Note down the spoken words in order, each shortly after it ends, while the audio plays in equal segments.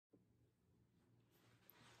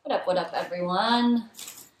What up, everyone?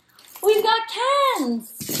 We've got Ken's.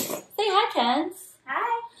 Say hi, Ken's.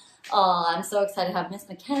 Hi. Oh, I'm so excited to have Miss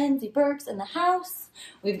Mackenzie Burks in the house.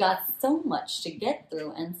 We've got so much to get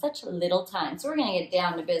through and such little time. So we're going to get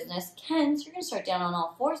down to business. Ken's, you're going to start down on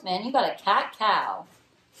all fours, man. You got a cat-cow.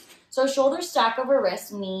 So shoulders stack over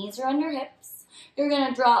wrists, knees are under hips. You're going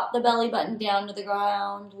to drop the belly button down to the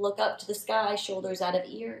ground, look up to the sky, shoulders out of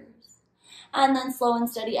ears. And then slow and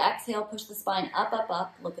steady exhale, push the spine up, up,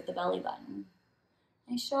 up, look at the belly button.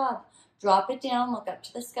 Nice job. Drop it down, look up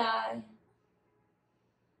to the sky.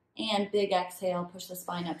 And big exhale, push the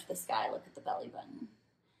spine up to the sky, look at the belly button.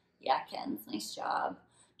 Yeah, Ken's, nice job.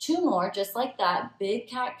 2 more, just like that, big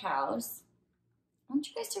cat-cows. I want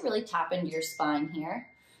you guys to really tap into your spine here.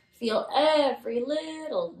 Feel every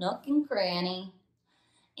little nook and cranny.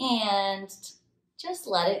 And just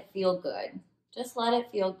let it feel good. Just let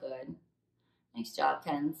it feel good. Nice job,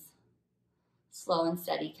 Ken's. Slow and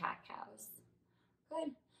steady cat-cows.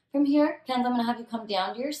 Good. From here, Ken's, I'm going to have you come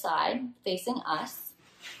down to your side, facing us.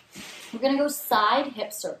 We're going to go side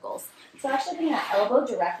hip circles. So actually bring that elbow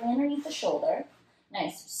directly underneath the shoulder.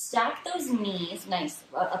 Nice. Stack those knees, nice,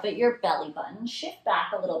 up at your belly button. Shift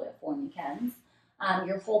back a little bit for me, Ken's.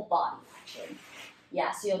 Your whole body, actually.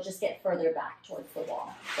 Yeah, so you'll just get further back towards the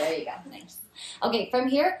wall. There you go, nice. Okay, from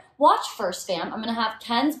here, watch first, fam. I'm gonna have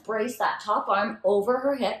Ken's brace that top arm over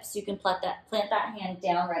her hip so you can plant that hand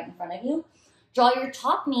down right in front of you. Draw your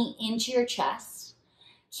top knee into your chest.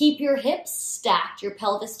 Keep your hips stacked, your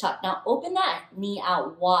pelvis tucked. Now open that knee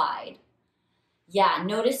out wide. Yeah,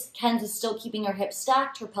 notice Ken's is still keeping her hips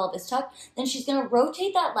stacked, her pelvis tucked. Then she's gonna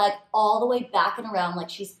rotate that leg all the way back and around like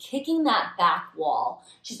she's kicking that back wall.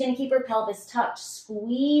 She's gonna keep her pelvis tucked,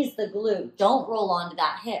 squeeze the glute, don't roll onto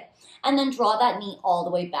that hip. And then draw that knee all the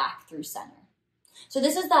way back through center. So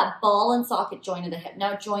this is that ball and socket joint of the hip.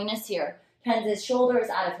 Now join us here. Ken's shoulder is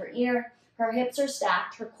out of her ear, her hips are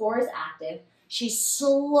stacked, her core is active. She's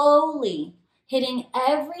slowly hitting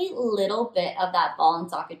every little bit of that ball and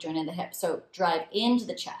socket joint of the hip. So drive into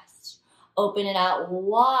the chest. Open it out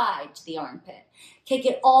wide to the armpit. Kick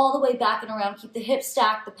it all the way back and around. Keep the hips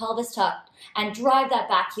stacked, the pelvis tucked, and drive that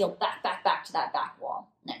back heel back, back, back to that back wall.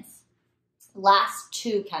 Nice. Last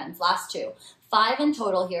 2, Ken's, last 2. 5 in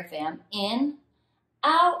total here, fam. In,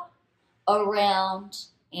 out, around,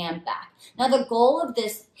 and back. Now the goal of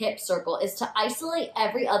this hip circle is to isolate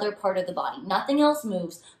every other part of the body. Nothing else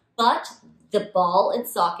moves but the ball and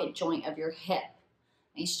socket joint of your hip.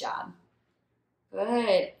 Nice job.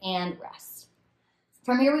 Good, and rest.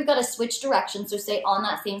 From here, we've got to switch directions, so stay on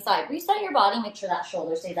that same side. Reset your body, make sure that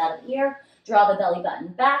shoulder stays out of the ear. Draw the belly button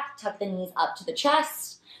back, tuck the knees up to the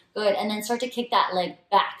chest. Good, and then start to kick that leg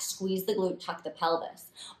back. Squeeze the glute, tuck the pelvis.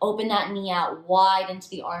 Open that knee out wide into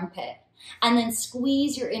the armpit. And then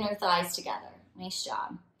squeeze your inner thighs together. Nice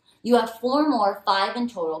job. You have 4 more, 5 in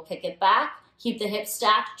total. Kick it back. Keep the hips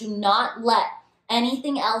stacked. Do not let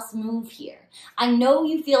anything else move here. I know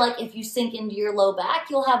you feel like if you sink into your low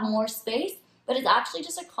back, you'll have more space, but it's actually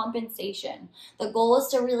just a compensation. The goal is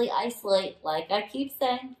to really isolate, like I keep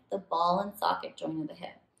saying, the ball and socket joint of the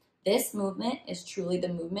hip. This movement is truly the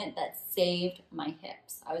movement that saved my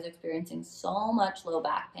hips. I was experiencing so much low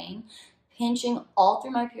back pain, pinching all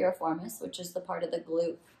through my piriformis, which is the part of the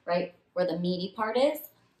glute, right, where the meaty part is.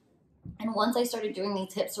 And once I started doing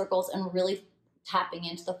these hip circles and really tapping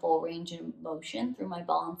into the full range of motion through my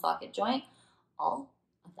ball and socket joint, all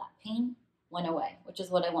of that pain went away, which is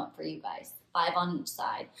what I want for you guys. 5 on each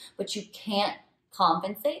side. But you can't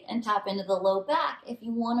compensate and tap into the low back if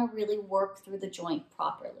you want to really work through the joint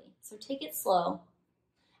properly. So take it slow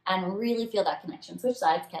and really feel that connection. Switch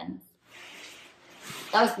sides, Ken.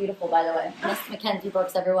 That was beautiful, by the way. Miss Mackenzie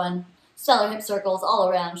Brooks, everyone. Stellar hip circles all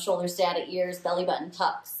around, shoulders stay out at ears, belly button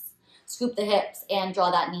tucks. Scoop the hips and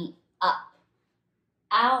draw that knee up,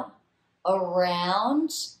 out,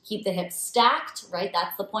 around. Keep the hips stacked, right?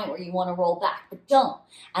 That's the point where you want to roll back, but don't.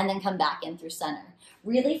 And then come back in through center.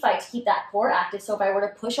 Really fight to keep that core active. So if I were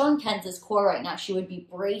to push on Ken's core right now, she would be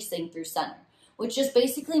bracing through center, which just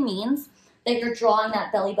basically means that you're drawing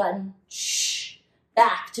that belly button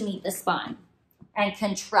back to meet the spine and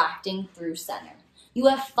contracting through center. You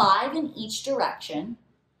have 5 in each direction.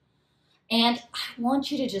 And I want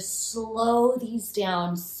you to just slow these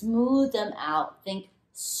down, smooth them out. Think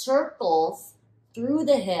circles through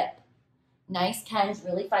the hip. Nice, Ken's,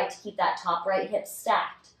 really fight to keep that top right hip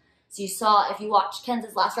stacked. So you saw, if you watched Ken's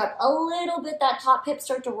last rep, a little bit that top hip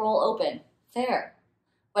start to roll open. Fair.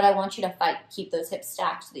 But I want you to fight, keep those hips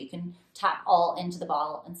stacked so that you can tap all into the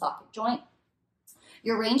ball and socket joint.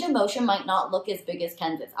 Your range of motion might not look as big as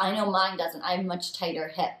Ken's. I know mine doesn't. I have much tighter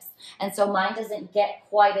hips. And so mine doesn't get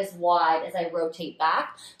quite as wide as I rotate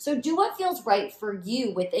back. So do what feels right for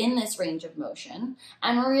you within this range of motion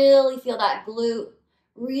and really feel that glute,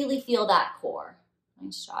 really feel that core.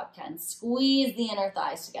 Nice job, Ken. Squeeze the inner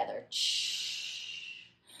thighs together.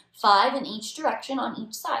 5 in each direction on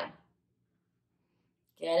each side.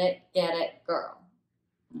 Get it, girl.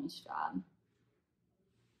 Nice job.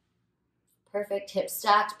 Perfect. Hips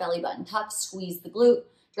stacked, belly button tucked, squeeze the glute,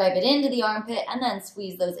 drive it into the armpit, and then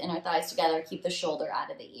squeeze those inner thighs together. Keep the shoulder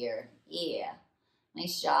out of the ear. Yeah.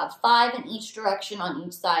 Nice job. 5 in each direction on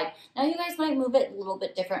each side. Now you guys might move at a little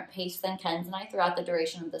bit different pace than Ken's and I throughout the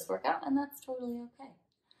duration of this workout, and that's totally okay.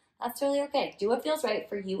 That's totally okay. Do what feels right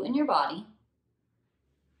for you and your body.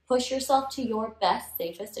 Push yourself to your best,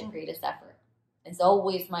 safest, and greatest effort. It's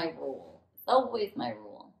always my rule. It's always my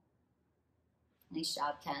rule. Nice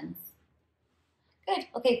job, Ken. Good.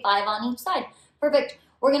 Okay, 5 on each side. Perfect.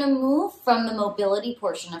 We're going to move from the mobility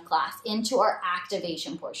portion of class into our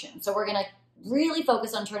activation portion. So we're going to really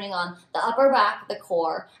focus on turning on the upper back, the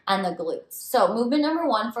core, and the glutes. So movement number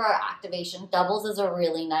 1 for our activation doubles as a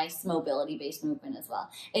really nice mobility-based movement as well.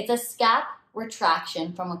 It's a scap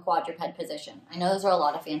retraction from a quadruped position. I know those are a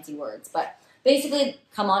lot of fancy words, but basically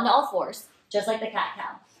come onto all fours, just like the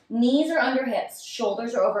cat-cow. Knees are under hips,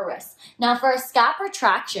 shoulders are over wrists. Now for a scap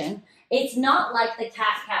retraction, it's not like the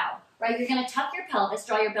cat-cow, right? You're going to tuck your pelvis,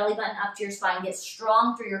 draw your belly button up to your spine, get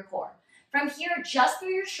strong through your core. From here, just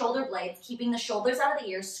through your shoulder blades, keeping the shoulders out of the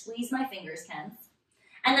ears, squeeze my fingers, Ken,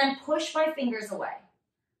 and then push my fingers away.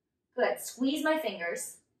 Good. Squeeze my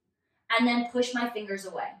fingers, and then push my fingers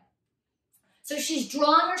away. So she's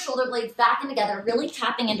drawing her shoulder blades back and together, really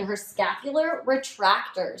tapping into her scapular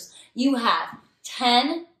retractors. You have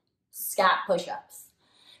 10 scap push-ups.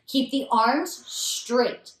 Keep the arms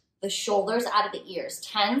straight, the shoulders out of the ears.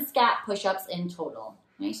 10 scap push-ups in total.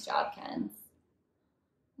 Nice job, Ken.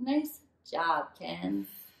 Nice job, Ken.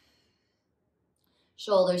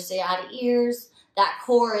 Shoulders stay out of ears. That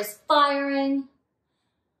core is firing.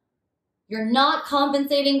 You're not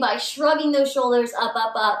compensating by shrugging those shoulders up,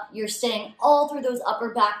 up, up. You're staying all through those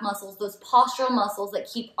upper back muscles, those postural muscles that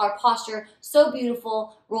keep our posture so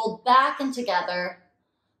beautiful, rolled back and together.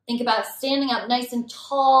 Think about standing up nice and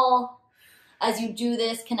tall as you do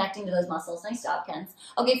this, connecting to those muscles. Nice job, Ken.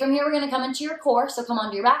 Okay, from here, we're going to come into your core, so come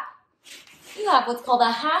onto your back. You have what's called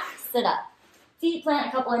a half sit-up. Feet plant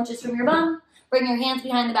a couple inches from your bum. Bring your hands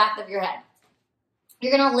behind the back of your head.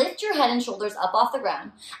 You're going to lift your head and shoulders up off the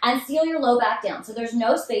ground and seal your low back down. So there's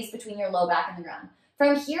no space between your low back and the ground.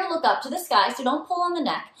 From here, look up to the sky, so don't pull on the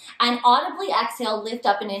neck, and audibly exhale, lift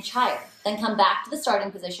up an inch higher. Then come back to the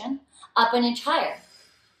starting position, up an inch higher.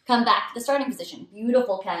 Come back to the starting position.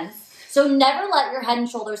 Beautiful, Ken. So never let your head and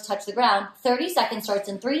shoulders touch the ground. 30 seconds starts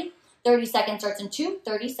in 3, 30 seconds starts in 2,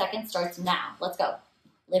 30 seconds starts now. Let's go.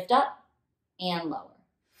 Lift up and lower.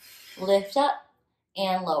 Lift up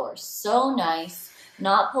and lower. So nice.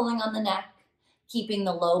 Not pulling on the neck, keeping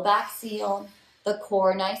the low back sealed, the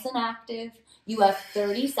core nice and active. You have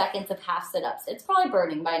 30 seconds of half sit-ups. It's probably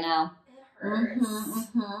burning by now.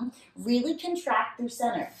 Really contract through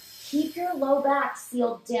center. Keep your low back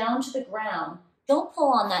sealed down to the ground. Don't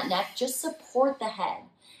pull on that neck, just support the head.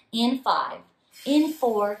 In 5, in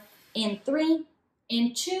 4, in 3,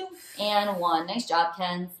 in 2, and 1. Nice job,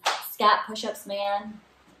 Ken. Scap push-ups, man.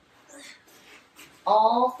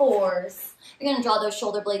 All fours. You're going to draw those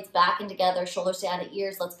shoulder blades back and together, shoulders stay out of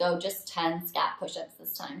ears. Let's go. Just 10 scap push-ups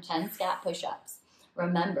this time. 10 scap push-ups.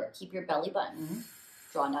 Remember, keep your belly button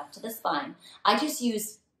drawn up to the spine. I just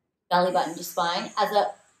use belly button to spine as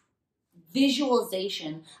a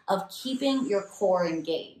visualization of keeping your core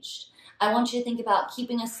engaged. I want you to think about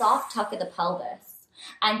keeping a soft tuck of the pelvis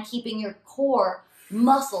and keeping your core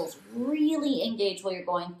muscles really engaged while you're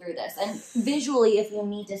going through this. And visually, if you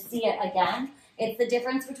need to see it again, it's the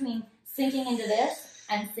difference between sinking into this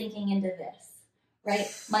and sinking into this, right?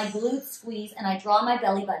 My glutes squeeze and I draw my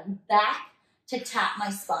belly button back to tap my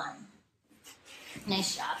spine.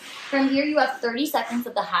 Nice job. From here, you have 30 seconds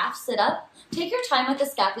of the half sit-up. Take your time with the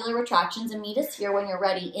scapular retractions and meet us here when you're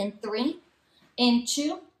ready. In 3, in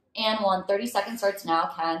 2, and 1. 30 seconds starts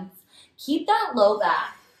now, Ken. Keep that low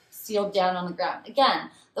back sealed down on the ground. Again,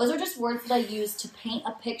 those are just words that I use to paint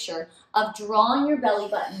a picture of drawing your belly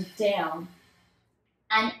button down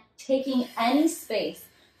and taking any space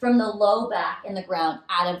from the low back in the ground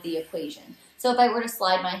out of the equation. So if I were to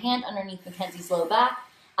slide my hand underneath Mackenzie's low back,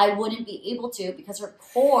 I wouldn't be able to because her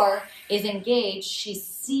core is engaged. She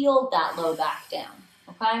sealed that low back down,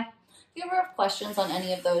 okay? If you ever have questions on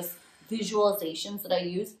any of those visualizations that I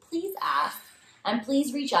use, please ask and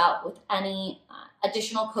please reach out with any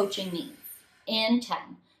additional coaching needs. In 10,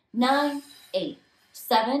 9, 8,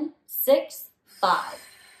 7, 6, 5,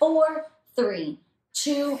 4, 3,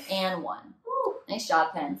 2, and 1. Woo. Nice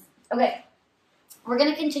job, Pens. Okay, we're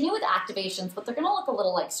going to continue with activations, but they're going to look a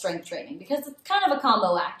little like strength training because it's kind of a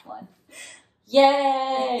combo act one.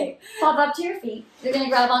 Yay! Pop up to your feet. You're going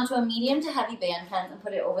to grab onto a medium to heavy band, Pens, and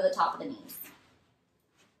put it over the top of the knees.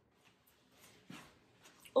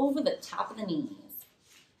 Over the top of the knees.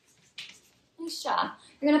 Nice job.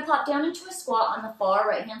 You're going to pop down into a squat on the far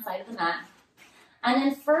right-hand side of the mat. And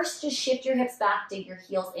then first, just shift your hips back, dig your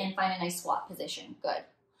heels in, find a nice squat position. Good.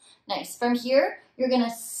 Nice. From here, you're going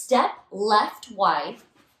to step left wide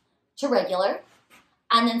to regular,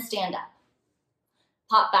 and then stand up.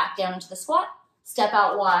 Pop back down into the squat, step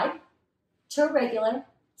out wide to regular,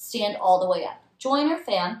 stand all the way up. Joiner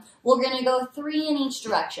fam, we're going to go 3 in each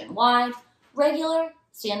direction. Wide, regular,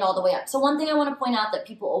 stand all the way up. So one thing I want to point out that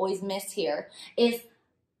people always miss here is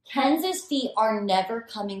Kenz's feet are never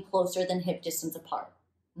coming closer than hip distance apart.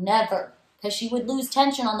 Never. Because she would lose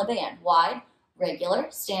tension on the band. Wide, regular,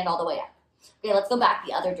 stand all the way up. Okay, let's go back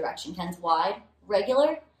the other direction. Ken's wide,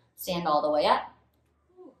 regular, stand all the way up.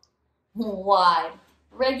 Wide,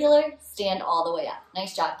 regular, stand all the way up.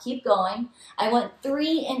 Nice job. Keep going. I want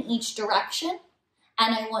 3 in each direction,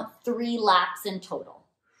 and I want 3 laps in total.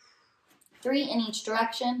 3 in each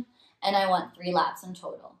direction, and I want 3 laps in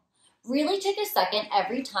total. Really take a second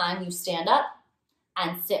every time you stand up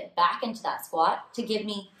and sit back into that squat to give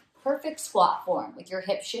me perfect squat form with your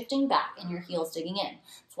hips shifting back and your heels digging in.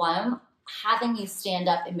 That's why I'm having you stand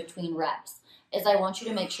up in between reps, is I want you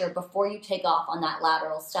to make sure before you take off on that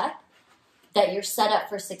lateral step that you're set up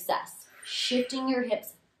for success. Shifting your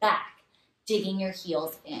hips back, digging your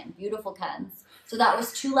heels in. Beautiful, Kens. So that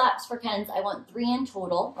was 2 laps for Kens. I want 3 in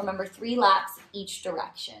total. Remember, 3 laps each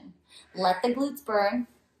direction. Let the glutes burn.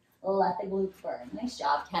 Let the glutes burn. Nice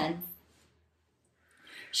job, Ken.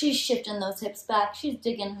 She's shifting those hips back. She's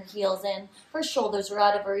digging her heels in. Her shoulders are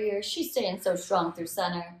out of her ears. She's staying so strong through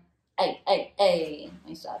center. Hey, hey, hey.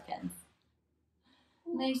 Nice job, Ken.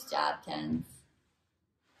 Nice job, Ken.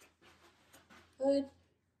 Good.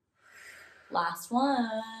 Last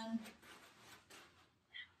one.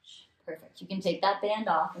 Perfect. You can take that band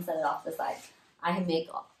off and set it off to the side.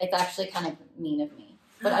 It's actually kind of mean of me.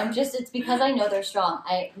 But it's because I know they're strong.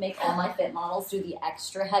 I make all my fit models do the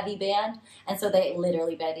extra heavy band. And so they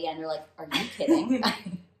literally by the end are like, are you kidding?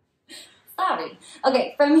 Sorry.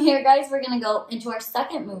 Okay, from here, guys, we're going to go into our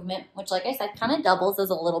second movement, which, like I said, kind of doubles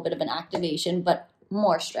as a little bit of an activation, but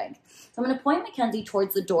more strength. So I'm going to point Mackenzie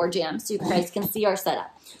towards the door jamb so you guys can see our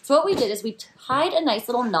setup. So what we did is we tied a nice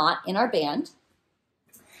little knot in our band,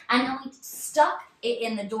 and then we stuck it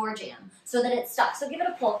in the door jamb so that it stuck. So give it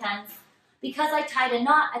a pull, Ken. Because I tied a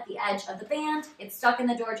knot at the edge of the band, it's stuck in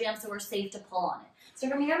the door jamb, so we're safe to pull on it. So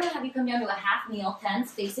from here, I'm going to have you come down to a half kneel, Ken,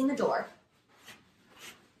 facing the door.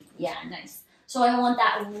 Yeah, nice. So I want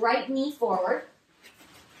that right knee forward.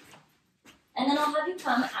 And then I'll have you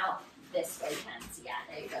come out this way, Ken. So yeah,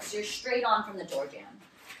 there you go. So you're straight on from the door jamb.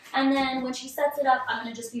 And then when she sets it up, I'm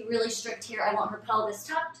going to just be really strict here. I want her pelvis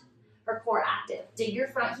tucked, her core active. Dig your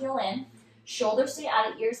front heel in. Shoulders stay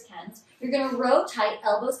out of ears, Ken. You're going to row tight.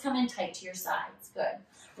 Elbows come in tight to your sides. Good.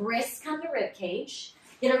 Wrists come to rib cage.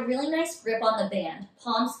 Get a really nice grip on the band.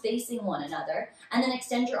 Palms facing one another. And then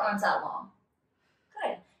extend your arms out long.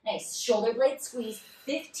 Good. Nice. Shoulder blade squeeze.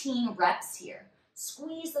 15 reps here.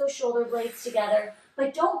 Squeeze those shoulder blades together,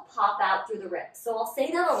 but don't pop out through the ribs. So I'll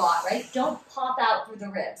say that a lot, right? Don't pop out through the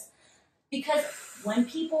ribs. Because when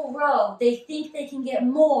people row, they think they can get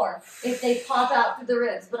more if they pop out through the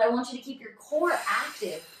ribs. But I want you to keep your core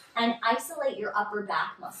active and isolate your upper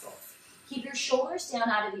back muscles. Keep your shoulders down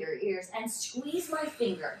out of your ears and squeeze my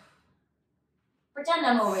finger. Pretend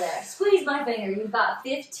I'm over there. Squeeze my finger. You've got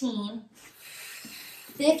 15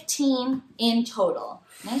 in total.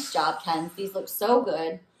 Nice job, Ken. These look so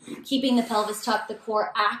good. Keeping the pelvis tucked, the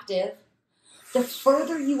core active. The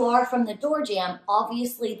further you are from the door jamb,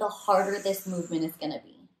 obviously the harder this movement is going to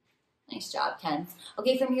be. Nice job, Ken.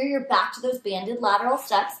 Okay, from here, you're back to those banded lateral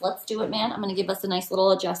steps. Let's do it, man. I'm going to give us a nice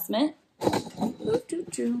little adjustment.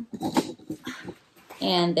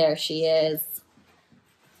 And there she is.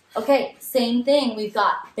 Okay, same thing. We've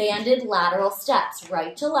got banded lateral steps,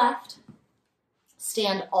 right to left.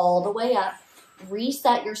 Stand all the way up.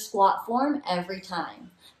 Reset your squat form every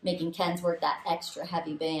time. Making Ken's work that extra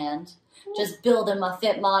heavy band. Just building my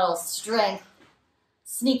fit model strength.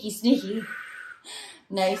 Sneaky, sneaky.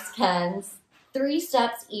 Nice, Ken's. 3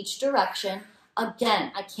 steps each direction.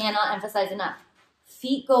 Again, I cannot emphasize enough.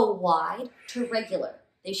 Feet go wide to regular.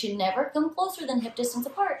 They should never come closer than hip distance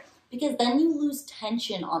apart because then you lose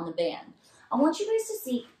tension on the band. I want you guys to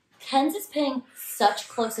see Ken's is paying such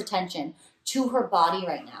close attention to her body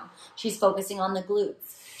right now. She's focusing on the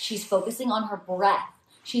glutes. She's focusing on her breath.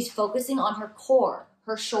 She's focusing on her core.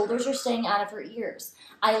 Her shoulders are staying out of her ears.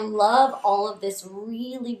 I love all of this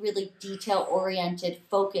really, really detail-oriented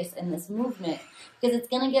focus in this movement because it's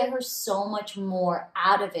going to get her so much more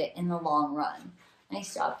out of it in the long run.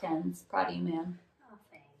 Nice job, Ken. Proud of you, man. Oh,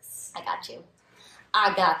 thanks. I got you.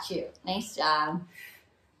 I got you. Nice job.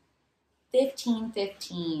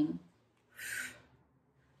 15-15.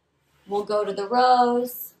 We'll go to the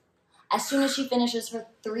rows. As soon as she finishes her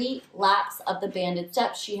 3 laps of the banded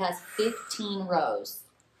steps, she has 15 rows.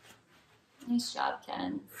 Nice job,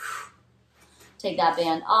 Ken. Take that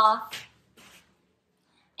band off.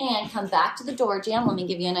 And come back to the door jam. Let me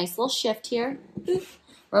give you a nice little shift here. Boop.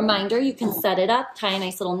 Reminder, you can set it up, tie a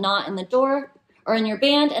nice little knot in the door or in your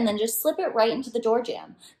band, and then just slip it right into the door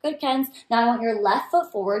jam. Good, Kens. Now I want your left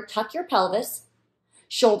foot forward, tuck your pelvis,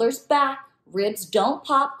 shoulders back, ribs don't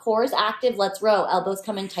pop, core is active, let's row. Elbows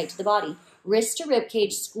come in tight to the body. Wrist to rib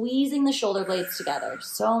cage, squeezing the shoulder blades together.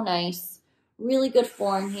 So nice. Really good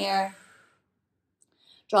form here.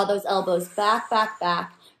 Draw those elbows back, back,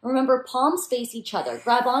 back. Remember, palms face each other.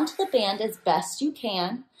 Grab onto the band as best you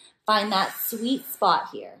can. Find that sweet spot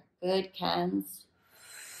here. Good, Kens.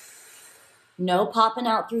 No popping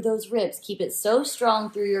out through those ribs. Keep it so strong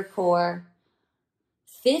through your core.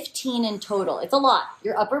 15 in total. It's a lot.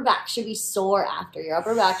 Your upper back should be sore after. Your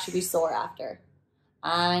upper back should be sore after.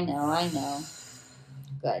 I know, I know.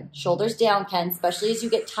 Good. Shoulders down, Ken, especially as you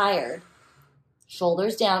get tired.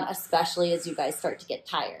 Shoulders down, especially as you guys start to get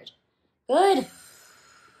tired. Good.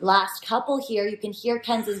 Last couple here. You can hear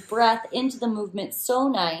Ken's breath into the movement. So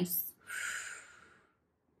nice.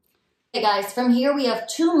 Okay, guys, from here we have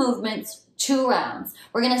 2 movements, 2 rounds.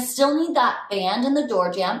 We're going to still need that band in the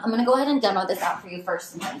door jam. I'm going to go ahead and demo this out for you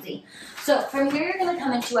first, Mackenzie. So from here, you're going to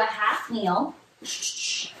come into a half kneel.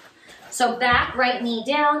 So back, right knee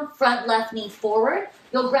down, front left knee forward.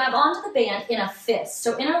 You'll grab onto the band in a fist.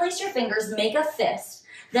 So interlace your fingers, make a fist,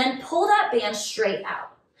 then pull that band straight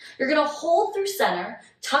out. You're going to hold through center,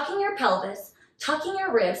 tucking your pelvis, tucking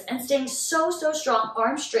your ribs, and staying so, so strong,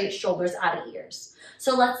 arms straight, shoulders out of ears.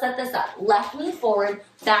 So let's set this up. Left knee forward,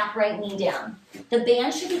 back right knee down. The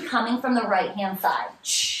band should be coming from the right-hand side.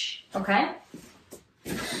 Okay?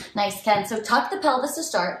 Nice, Ken. So tuck the pelvis to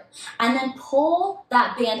start, and then pull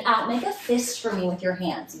that band out. Make a fist for me with your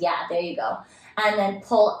hands. Yeah, there you go. And then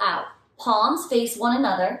pull out. Palms face one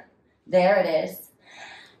another. There it is.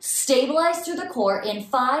 Stabilize through the core. In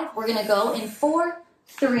 5, we're going to go in 4,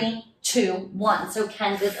 3, 2, 1. So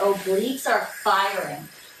Ken's obliques are firing.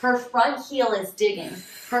 Her front heel is digging.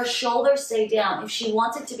 Her shoulders stay down. If she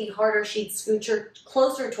wants it to be harder, she'd scooch her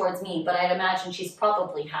closer towards me, but I'd imagine she's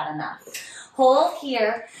probably had enough. Hold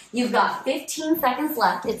here. You've got 15 seconds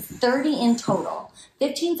left. It's 30 in total.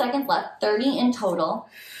 15 seconds left, 30 in total.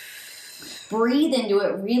 Breathe into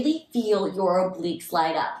it. Really feel your obliques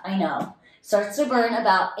light up. I know. Starts to burn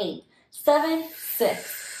about 8, 7,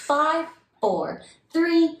 6, 5, 4,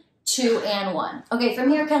 3, 2, and 1. Okay, from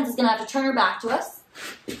here, Ken's is going to have to turn her back to us.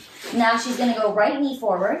 Now she's going to go right knee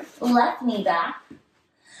forward, left knee back.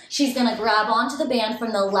 She's going to grab onto the band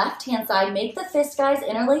from the left-hand side. Make the fist, guys.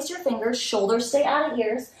 Interlace your fingers. Shoulders stay out of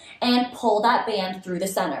ears. And pull that band through the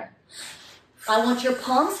center. I want your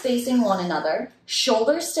palms facing one another.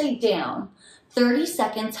 Shoulders stay down. 30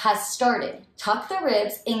 seconds has started. Tuck the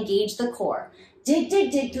ribs. Engage the core. Dig,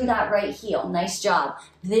 dig, dig through that right heel. Nice job.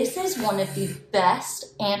 This is one of the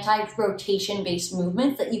best anti-rotation based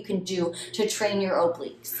movements that you can do to train your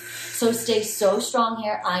obliques. So stay so strong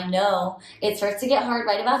here. I know it starts to get hard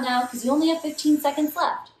right about now because you only have 15 seconds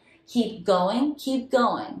left. Keep going, keep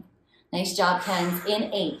going. Nice job, Ken.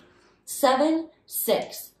 In 8, 7,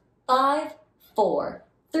 6, 5, 4,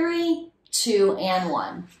 3, 2, and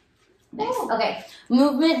 1. Nice. Okay,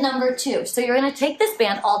 movement number 2. So you're going to take this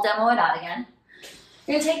band. I'll demo it out again.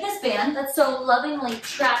 You're going to take this band that's so lovingly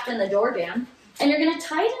trapped in the door jam, and you're going to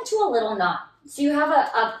tie it into a little knot. So you have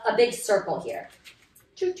a big circle here.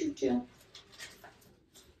 Choo, choo, choo.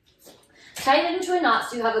 Tie it into a knot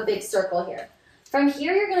so you have a big circle here. From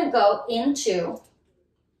here, you're going to go into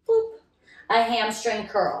boop, a hamstring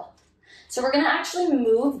curl. So we're going to actually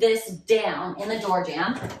move this down in the door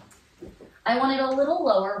jam. I want it a little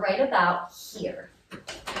lower, right about here.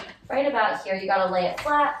 Right about here, you gotta lay it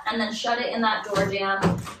flat and then shut it in that door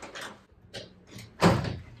jam.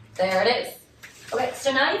 There it is. Okay,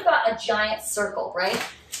 so now you've got a giant circle, right?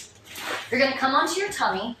 You're gonna come onto your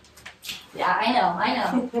tummy. Yeah, I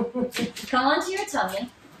know. Come onto your tummy.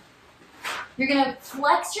 You're gonna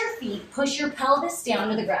flex your feet, push your pelvis down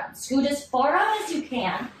to the ground. Scoot as far out as you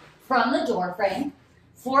can. from the door frame,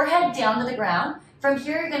 forehead down to the ground. From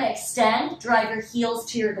here, you're gonna extend, drive your heels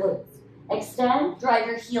to your glutes. Extend, drive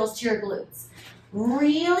your heels to your glutes.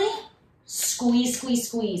 Really squeeze, squeeze,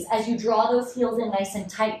 squeeze. As you draw those heels in nice and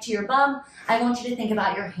tight to your bum, I want you to think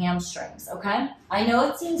about your hamstrings, okay? I know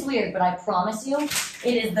it seems weird, but I promise you,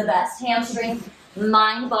 it is the best hamstring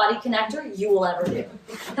mind-body connector you will ever do.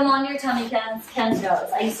 Come on to your tummy, Ken's. Ken's knows.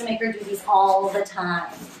 I used to make her do these all the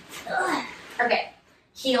time. Ugh. Okay,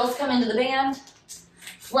 heels come into the band.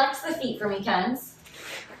 Flex the feet for me, Ken's.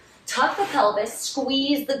 Tuck the pelvis,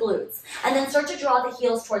 squeeze the glutes, and then start to draw the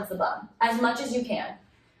heels towards the bum as much as you can,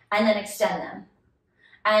 and then extend them.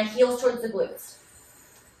 And heels towards the glutes.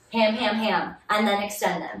 Ham, ham, ham, and then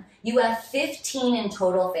extend them. You have 15 in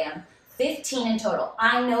total, fam. 15 in total.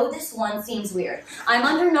 I know this one seems weird. I'm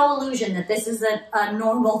under no illusion that this is a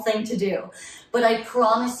normal thing to do, but I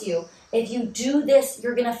promise you, if you do this,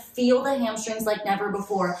 you're gonna feel the hamstrings like never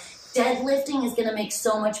before. Deadlifting is gonna make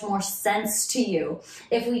so much more sense to you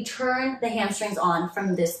if we turn the hamstrings on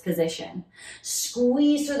from this position.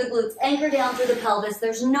 Squeeze through the glutes, anchor down through the pelvis.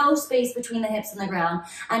 There's no space between the hips and the ground,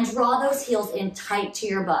 and draw those heels in tight to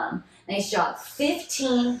your bum. Nice job.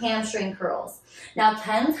 15 hamstring curls. Now,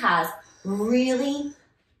 Ken's has really,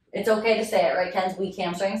 it's okay to say it, right? Ken's weak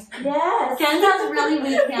hamstrings? Yes. Ken's has really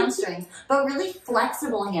weak hamstrings, but really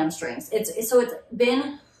flexible hamstrings. So it's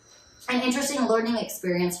been an interesting learning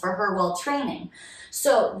experience for her while training.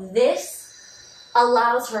 So this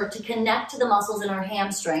allows her to connect to the muscles in her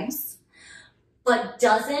hamstrings, but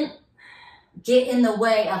doesn't get in the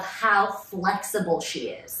way of how flexible she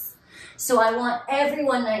is. So I want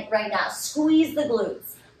everyone right now, squeeze the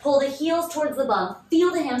glutes, pull the heels towards the bum,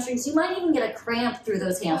 feel the hamstrings. You might even get a cramp through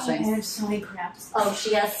those hamstrings. I have so many cramps. Oh,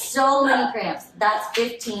 she has so many cramps. That's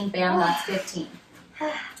 15, bam, that's 15.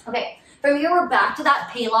 Okay. From here, we're back to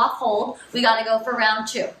that Palloff hold. We gotta go for round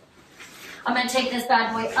 2. I'm gonna take this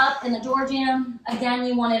bad boy up in the door jam. Again,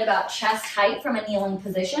 you want it about chest height from a kneeling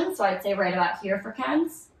position. So I'd say right about here for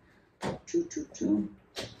Ken's.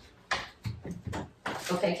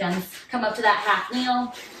 Okay, Ken's, come up to that half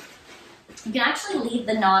kneel. You can actually leave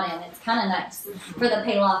the knot in. It's kind of nice for the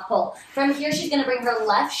Palloff pull. From here, she's gonna bring her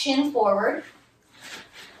left shin forward.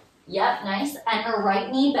 Yep, nice. And her right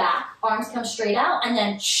knee back. Arms come straight out and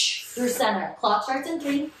then through center. Clock starts in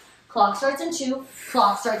 3. Clock starts in 2.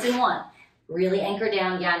 Clock starts in 1. Really anchor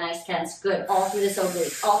down. Yeah, nice, Ken's. Good. All through this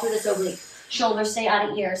oblique. All through this oblique. Shoulders stay out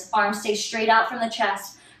of ears. Arms stay straight out from the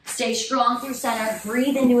chest. Stay strong through center.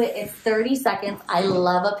 Breathe into it. It's 30 seconds. I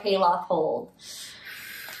love a Palloff hold.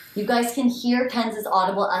 You guys can hear Ken's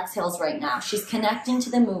audible exhales right now. She's connecting to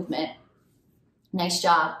the movement. Nice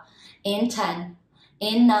job. In 10.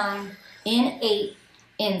 In 9, in 8,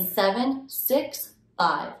 in 7, 6,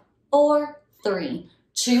 5, 4, 3,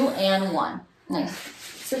 2, and 1. Nice.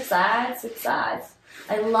 Switch sides, switch sides.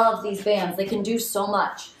 I love these bands. They can do so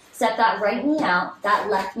much. Step that right knee out. That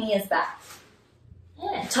left knee is back.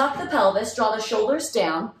 Tuck the pelvis, draw the shoulders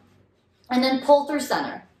down, and then pull through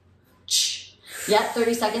center. Yep,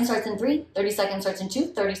 30 seconds starts in 3, 30 seconds starts in 2,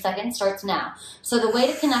 30 seconds starts now. So the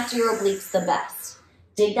way to connect to your obliques the best.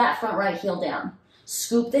 Dig that front right heel down.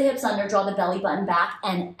 Scoop the hips under, draw the belly button back,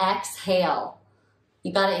 and exhale.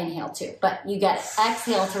 You gotta inhale too, but you get it.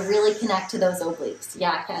 Exhale to really connect to those obliques.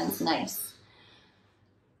 Yeah, Ken's nice.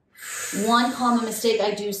 One common mistake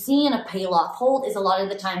I do see in a Palloff hold is a lot of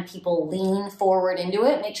the time people lean forward into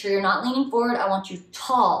it. Make sure you're not leaning forward. I want you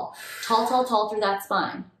tall, tall, tall, tall through that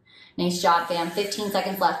spine. Nice job, fam. 15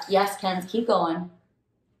 seconds left. Yes, Ken's, keep going.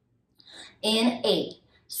 In 8,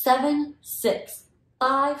 7, 6,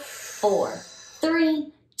 5, 4,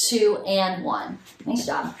 3, 2, and 1. Nice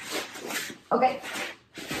job. Okay.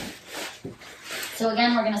 So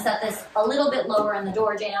again, we're going to set this a little bit lower in the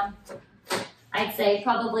door jam. I'd say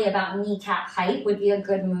probably about kneecap height would be a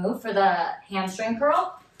good move for the hamstring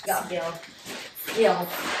curl. Skill.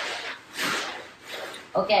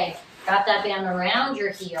 Okay, got that band around your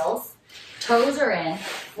heels. Toes are in.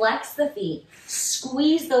 Flex the feet.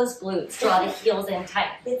 Squeeze those glutes. Draw the heels in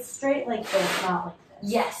tight. It's straight like this, not like this.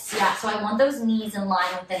 Yes, yeah, so I want those knees in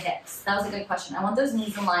line with the hips. That was a good question. I want those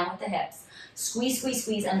knees in line with the hips. Squeeze, squeeze,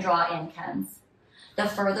 squeeze, and draw in, Ken's. The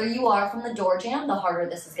further you are from the door jam, the harder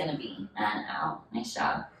this is gonna be. And out, nice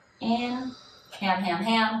job. In, ham, ham,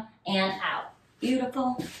 ham, and out.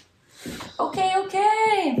 Beautiful.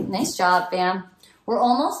 Okay. Nice job, fam. We're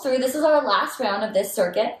almost through. This is our last round of this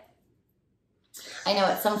circuit. I know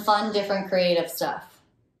it's some fun, different, creative stuff.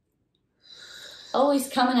 Always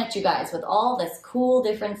coming at you guys with all this cool,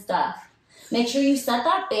 different stuff. Make sure you set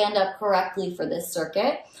that band up correctly for this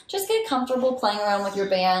circuit. Just get comfortable playing around with your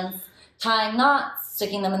bands. tying knots,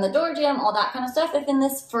 sticking them in the door jam, all that kind of stuff. If in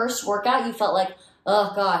this first workout you felt like,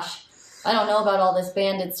 oh gosh, I don't know about all this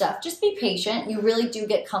banded stuff, just be patient. You really do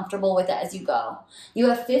get comfortable with it as you go. You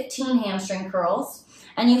have 15 hamstring curls,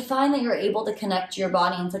 and you find that you're able to connect your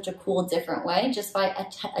body in such a cool, different way just by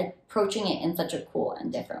approaching it in such a cool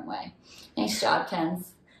and different way. Nice job,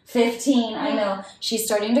 Kens. 15, I know. She's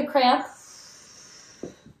starting to cramp.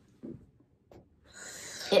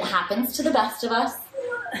 It happens to the best of us.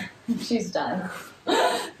 She's done.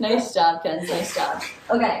 Nice job, Kens. Nice job.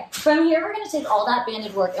 Okay, from here we're going to take all that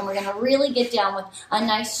banded work and we're going to really get down with a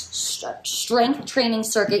nice strength training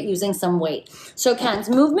circuit using some weight. So, Kens,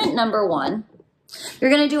 movement number 1. You're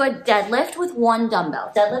going to do a deadlift with 1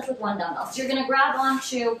 dumbbell. Deadlift with 1 dumbbell. So you're going to grab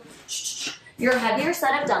onto your heavier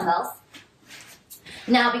set of dumbbells.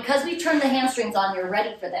 Now, because we turned the hamstrings on, you're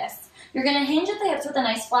ready for this. You're going to hinge at the hips with a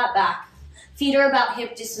nice flat back. Feet are about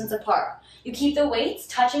hip distance apart. You keep the weights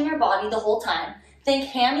touching your body the whole time. Think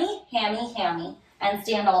hammy, hammy, hammy, and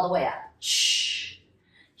stand all the way up. Shh.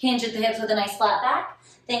 Hinge at the hips with a nice flat back.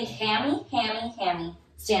 Think hammy, hammy, hammy,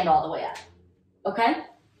 stand all the way up. Okay?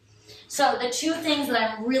 So the 2 things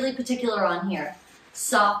that I'm really particular on here,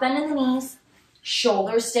 soft bend in the knees,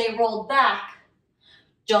 shoulders stay rolled back.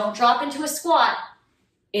 Don't drop into a squat.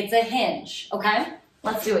 It's a hinge, okay?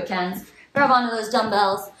 Let's do it, Kens. Grab onto those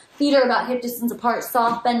dumbbells. Feet are about hip distance apart,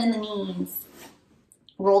 soft bend in the knees.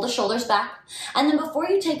 Roll the shoulders back. And then before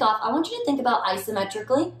you take off, I want you to think about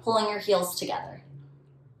isometrically pulling your heels together.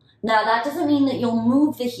 Now, that doesn't mean that you'll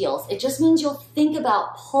move the heels. It just means you'll think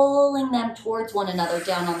about pulling them towards one another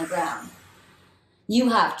down on the ground.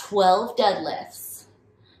 You have 12 deadlifts.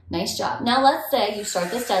 Nice job. Now, let's say you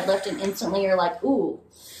start this deadlift and instantly you're like, ooh,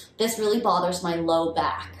 this really bothers my low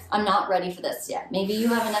back. I'm not ready for this yet. Maybe you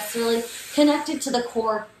haven't necessarily connected to the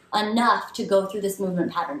core enough to go through this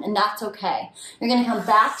movement pattern, and that's okay. You're going to come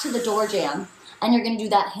back to the door jam, and you're going to do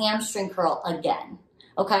that hamstring curl again,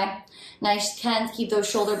 okay? Nice, Kens, keep those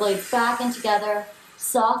shoulder blades back and together,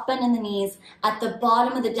 soft bend in the knees. At the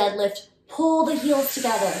bottom of the deadlift, pull the heels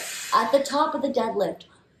together. At the top of the deadlift,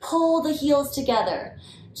 pull the heels together.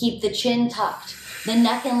 Keep the chin tucked, the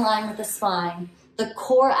neck in line with the spine. The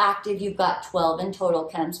core active, you've got 12 in total,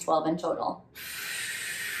 Kens, 12 in total.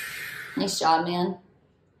 Nice job, man.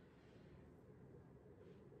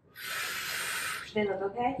 They look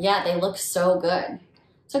okay? Yeah, they look so good.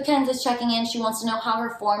 So Kens is checking in. She wants to know how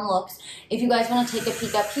her form looks. If you guys want to take a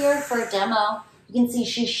peek up here for a demo, you can see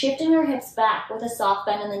she's shifting her hips back with a soft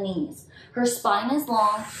bend in the knees. Her spine is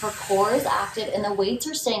long, her core is active, and the weights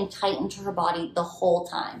are staying tight into her body the whole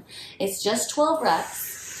time. It's just 12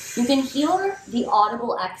 reps. You can hear the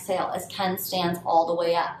audible exhale as Ken stands all the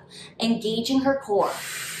way up, engaging her core.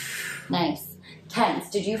 Nice. Kens,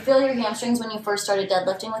 did you feel your hamstrings when you first started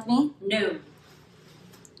deadlifting with me? No.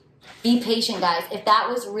 Be patient, guys. If that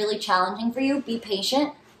was really challenging for you, be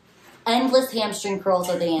patient. Endless hamstring curls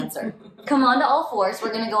are the answer. Come on to all fours.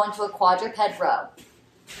 We're going to go into a quadruped row.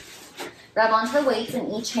 Grab onto the weights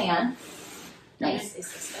in each hand.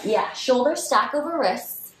 Nice. Yeah, shoulders stack over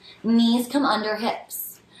wrists. Knees come under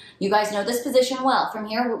hips. You guys know this position well. From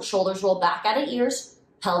here, shoulders roll back out of ears.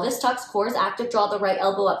 Pelvis tucks, core is active. Draw the right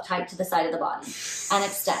elbow up tight to the side of the body and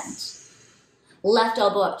extend. Left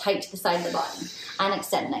elbow up tight to the side of the body and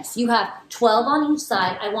extend. Next, you have 12 on each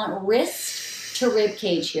side. I want wrist to rib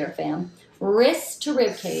cage here, fam. Wrist to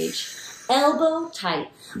rib cage, elbow tight.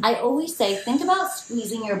 I always say, think about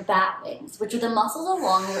squeezing your bat wings, which are the muscles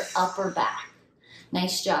along your upper back.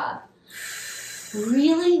 Nice job.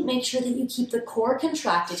 Really make sure that you keep the core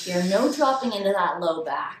contracted here. No dropping into that low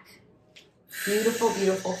back. Beautiful,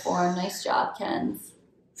 beautiful form. Nice job, Kens.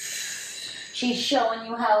 She's showing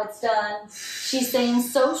you how it's done. She's staying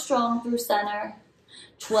so strong through center.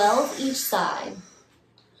 12 each side.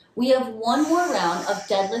 We have one more round of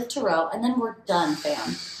deadlift to row, and then we're done,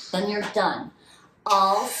 fam. Then you're done.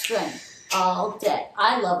 All strength, all day.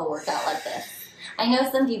 I love a workout like this. I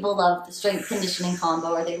know some people love the strength conditioning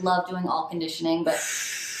combo, or they love doing all conditioning, but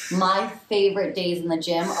my favorite days in the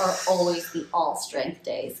gym are always the all strength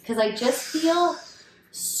days, because I just feel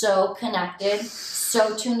so connected,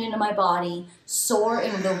 so tuned into my body, sore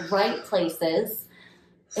in the right places.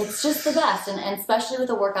 It's just the best, and especially with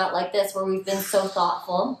a workout like this where we've been so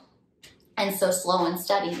thoughtful and so slow and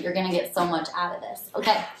steady, you're going to get so much out of this.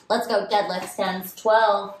 Okay, let's go. Deadlift, stands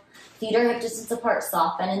 12. Feet are hip distance apart,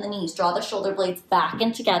 soft bend in the knees. Draw the shoulder blades back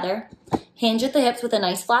and together. Hinge at the hips with a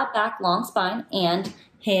nice flat back, long spine, and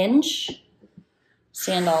hinge.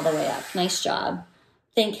 Stand all the way up. Nice job.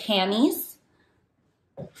 Think hammies.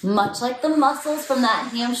 Much like the muscles from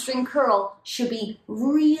that hamstring curl should be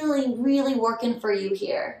really, really working for you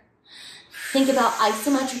here. Think about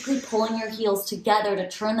isometrically pulling your heels together to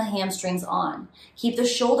turn the hamstrings on. Keep the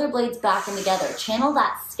shoulder blades back and together. Channel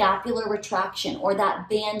that scapular retraction or that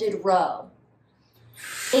banded row.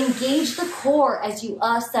 Engage the core as you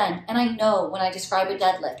ascend. And I know when I describe a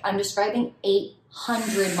deadlift, I'm describing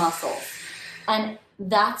 800 muscles. And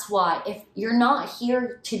that's why, if you're not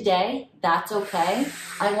here today, that's okay.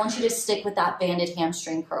 I want you to stick with that banded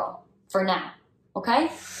hamstring curl for now, okay?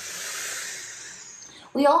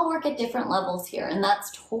 We all work at different levels here, and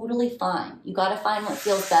that's totally fine. You gotta find what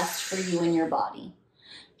feels best for you and your body.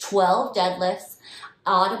 12 deadlifts,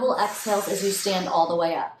 audible exhales as you stand all the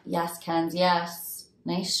way up. Yes, Kenz, yes.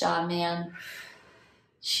 Nice job, man.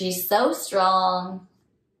 She's so strong.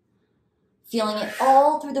 Feeling it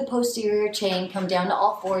all through the posterior chain, come down to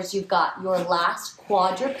all fours. You've got your last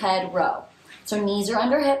quadruped row. So knees are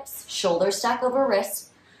under hips, shoulders stack over wrists.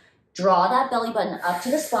 Draw that belly button up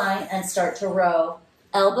to the spine and start to row.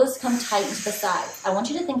 Elbows come tight into the sides. I want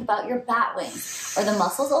you to think about your bat wings, or the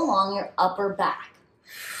muscles along your upper back.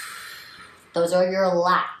 Those are your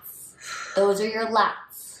lats. Those are your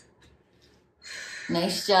lats.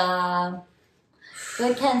 Nice job.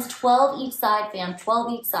 Good, Kenz. 12 each side, fam.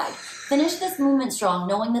 12 each side. Finish this movement strong,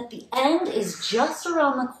 knowing that the end is just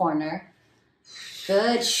around the corner.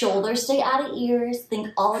 Good. Shoulders stay out of ears. Think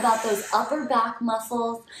all about those upper back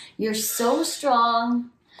muscles. You're so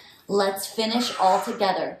strong. Let's finish all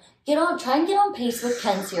together. Try and get on pace with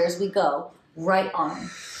Kenz here as we go. Right arm.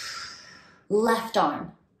 Left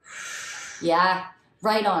arm. Yeah.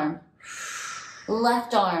 Right arm.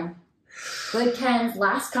 Left arm. Good, Kenz.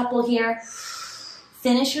 Last couple here.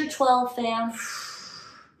 Finish your 12, fam.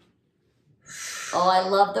 Oh, I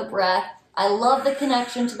love the breath. I love the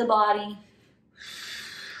connection to the body.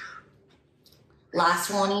 Last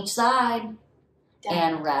one each side.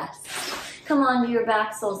 And rest. Come on to your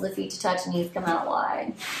back, soles of the feet to touch, knees come out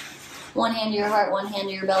wide. One hand to your heart, one hand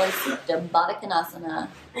to your belly, Supta Baddha Konasana.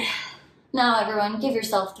 Now everyone, give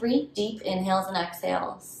yourself 3 deep inhales and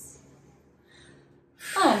exhales.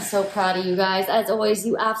 I'm so proud of you guys. As always,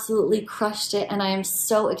 you absolutely crushed it, and I am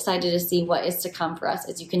so excited to see what is to come for us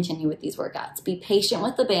as you continue with these workouts. Be patient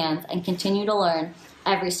with the bands and continue to learn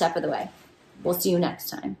every step of the way. We'll see you next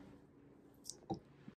time.